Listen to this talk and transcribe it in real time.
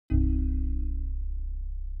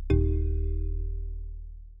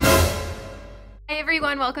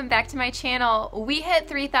everyone, welcome back to my channel. We hit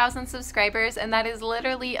 3,000 subscribers and that is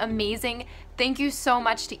literally amazing. Thank you so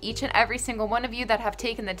much to each and every single one of you that have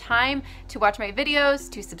taken the time to watch my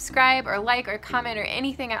videos, to subscribe or like or comment or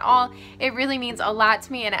anything at all. It really means a lot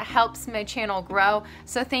to me and it helps my channel grow.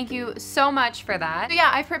 So thank you so much for that. So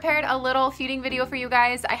yeah, I've prepared a little feeding video for you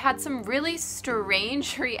guys. I had some really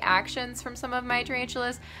strange reactions from some of my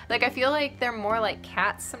tarantulas. Like I feel like they're more like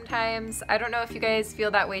cats sometimes. I don't know if you guys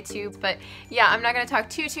feel that way too, but yeah, I'm not gonna talk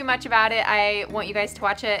too much about it. I want you guys to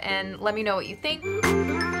watch it and let me know what you think.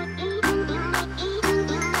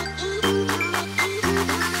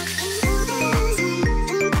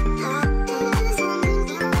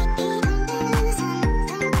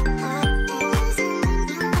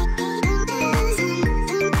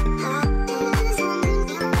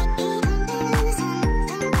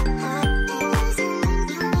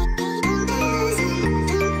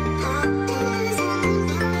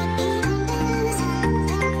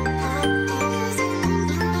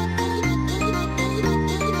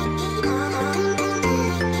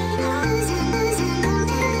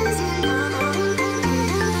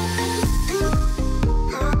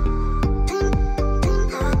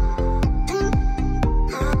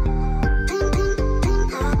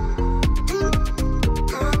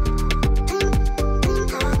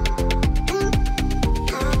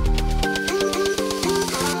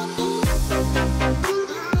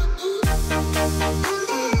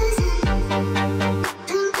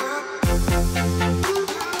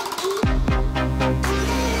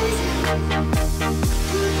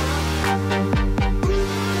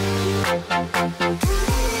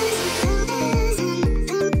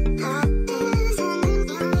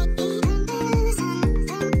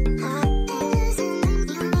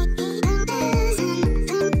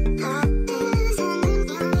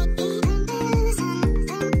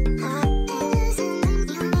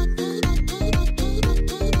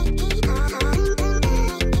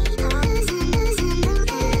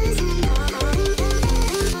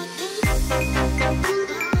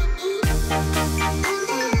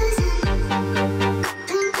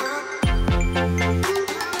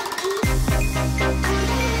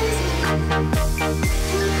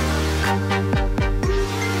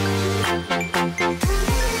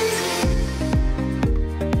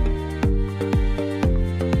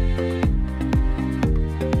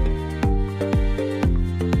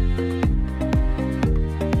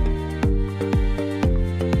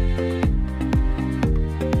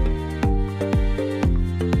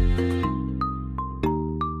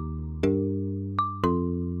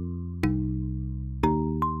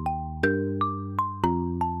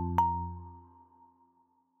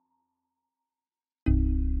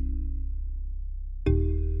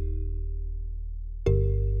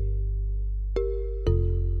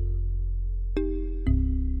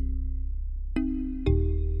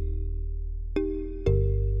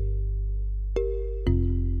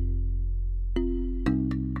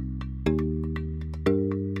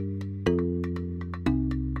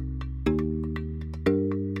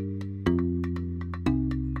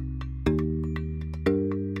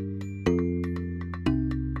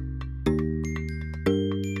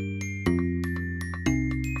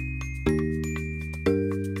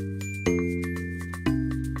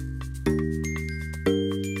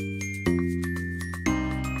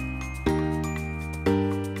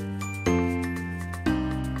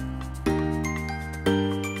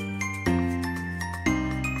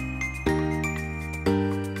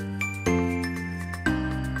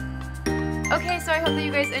 Okay, so I hope that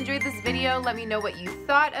you guys enjoyed this video. Let me know what you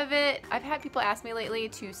thought of it. I've had people ask me lately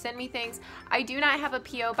to send me things. I do not have a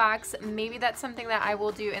P.O. box. Maybe that's something that I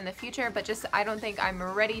will do in the future, but just I don't think I'm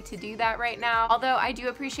ready to do that right now. Although I do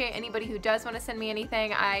appreciate anybody who does want to send me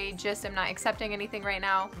anything. I just am not accepting anything right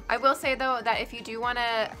now. I will say though that if you do want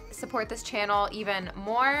to support this channel even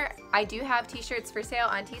more, I do have t-shirts for sale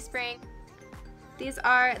on Teespring. These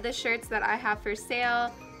are the shirts that I have for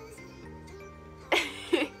sale.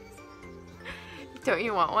 Don't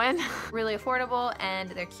you want one? Really affordable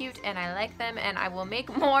and they're cute and I like them and I will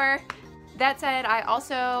make more. That said, I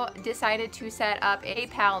also decided to set up a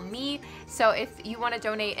PayPal me. So if you want to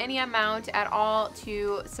donate any amount at all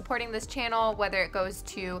to supporting this channel, whether it goes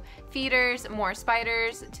to feeders, more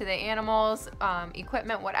spiders, to the animals,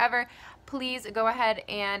 equipment, whatever, please go ahead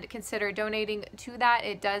and consider donating to that.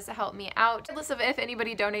 It does help me out. Regardless of if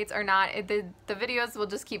anybody donates or not, the videos will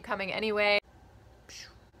just keep coming anyway.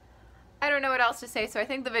 I don't know what else to say, so I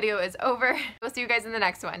think the video is over. We'll see you guys in the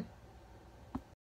next one.